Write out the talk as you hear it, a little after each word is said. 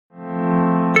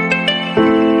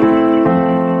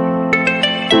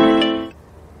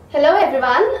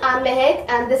everyone, I'm Mehek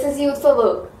and this is Youth for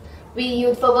Work. We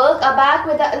Youth for Work are back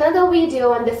with another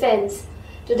video on defense.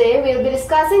 Today we'll be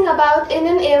discussing about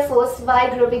Indian Air Force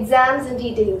Y Group exams in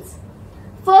details.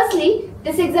 Firstly,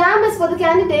 this exam is for the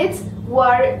candidates who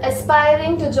are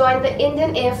aspiring to join the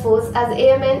Indian Air Force as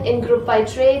airmen in Group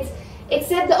 5 trades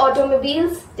except the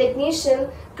automobiles, technician,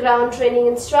 ground training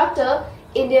instructor,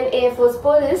 Indian Air Force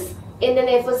Police, Indian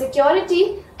Air Force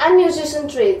Security and musician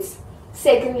trades.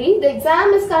 Secondly, the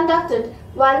exam is conducted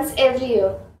once every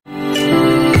year.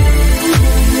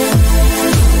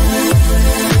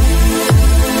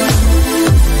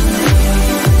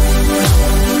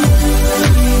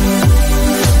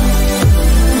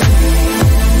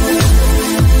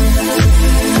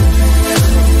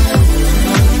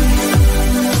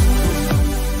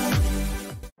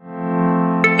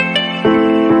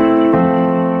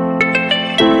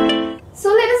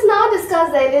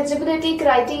 The eligibility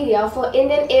criteria for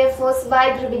Indian Air Force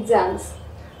Y Group exams.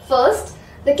 First,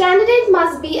 the candidate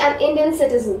must be an Indian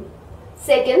citizen.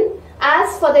 Second,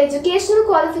 as for the educational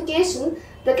qualification,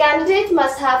 the candidate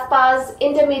must have passed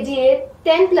intermediate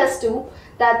 10+2,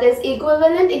 that is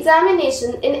equivalent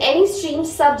examination in any stream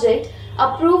subject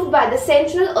approved by the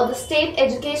central or the state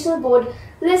educational board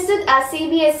listed as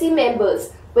CBSE members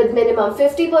with minimum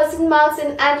 50% marks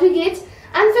in aggregate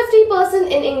and 50%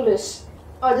 in English.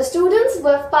 Or the students who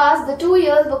have passed the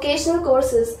 2-year vocational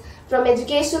courses from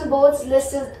education boards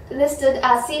listed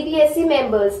as CBSE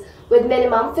members with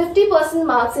minimum 50%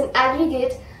 marks in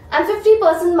aggregate and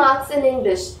 50% marks in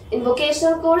English in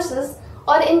vocational courses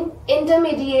or in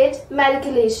intermediate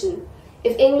matriculation,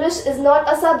 if English is not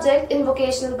a subject in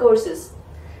vocational courses.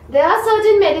 There are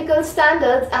certain medical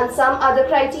standards and some other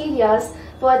criteria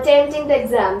for attempting the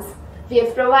exams. We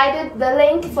have provided the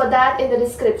link for that in the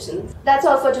description. That's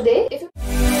all for today.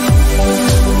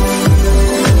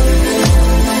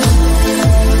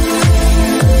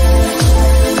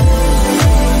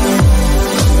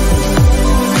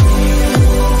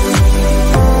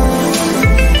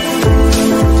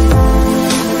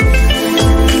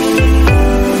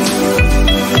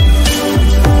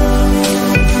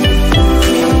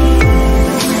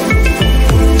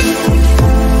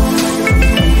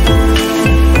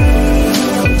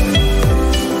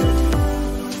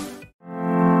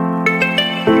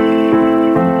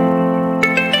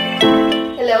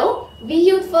 We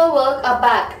Youth for Work are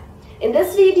back. In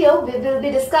this video, we will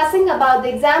be discussing about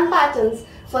the exam patterns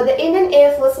for the Indian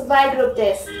Air Force Y Group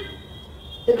test.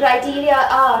 The criteria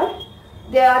are,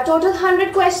 there are total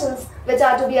 100 questions which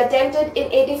are to be attempted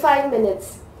in 85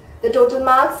 minutes. The total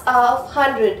marks are of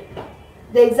 100.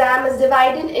 The exam is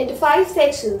divided into 5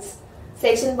 sections.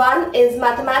 Section 1 is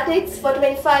Mathematics for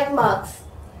 25 marks.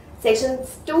 Section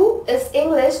 2 is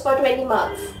English for 20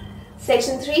 marks.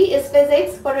 Section 3 is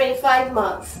Physics for 25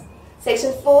 marks.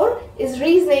 Section 4 is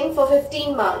Reasoning for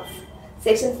 15 marks.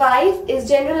 Section 5 is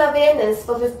General Awareness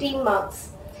for 15 marks.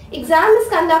 Exam is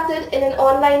conducted in an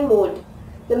online mode.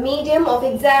 The medium of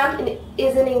exam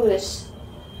is in English.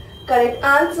 Correct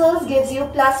answers gives you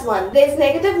 +1. There is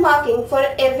negative marking for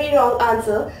every wrong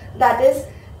answer, that is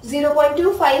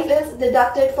 0.25 is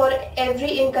deducted for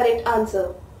every incorrect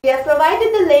answer. We have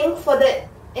provided the link for the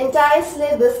entire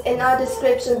syllabus in our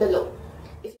description below.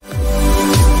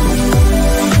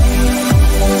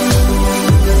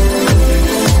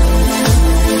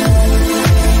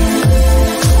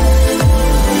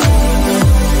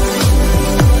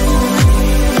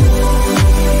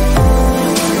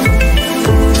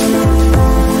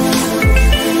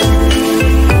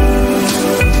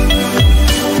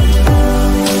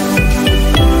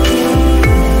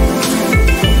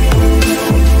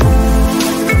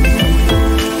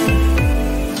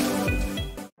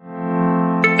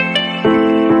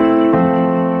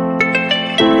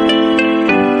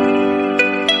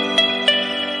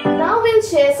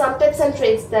 Share some tips and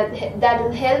tricks that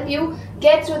will help you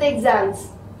get through the exams.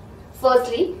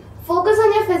 Firstly, focus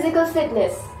on your physical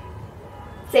fitness.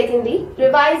 Secondly,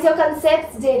 revise your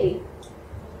concepts daily.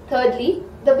 Thirdly,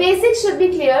 the basics should be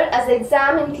clear as the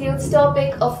exam includes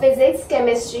topic of physics,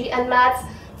 chemistry and maths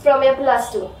from your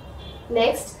 +2.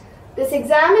 Next, this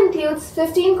exam includes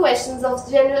 15 questions of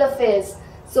general affairs,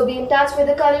 so be in touch with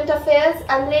the current affairs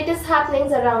and latest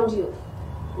happenings around you.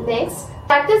 Next,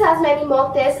 practice as many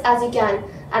mock tests as you can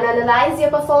and analyze your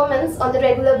performance on the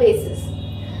regular basis.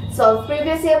 Solve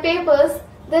previous year papers,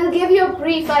 they'll give you a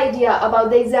brief idea about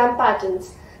the exam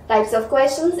patterns, types of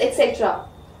questions, etc.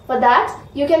 For that,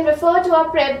 you can refer to our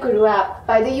Prep Guru app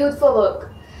by the Youth for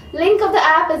Work. Link of the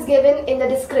app is given in the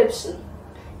description.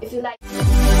 If you like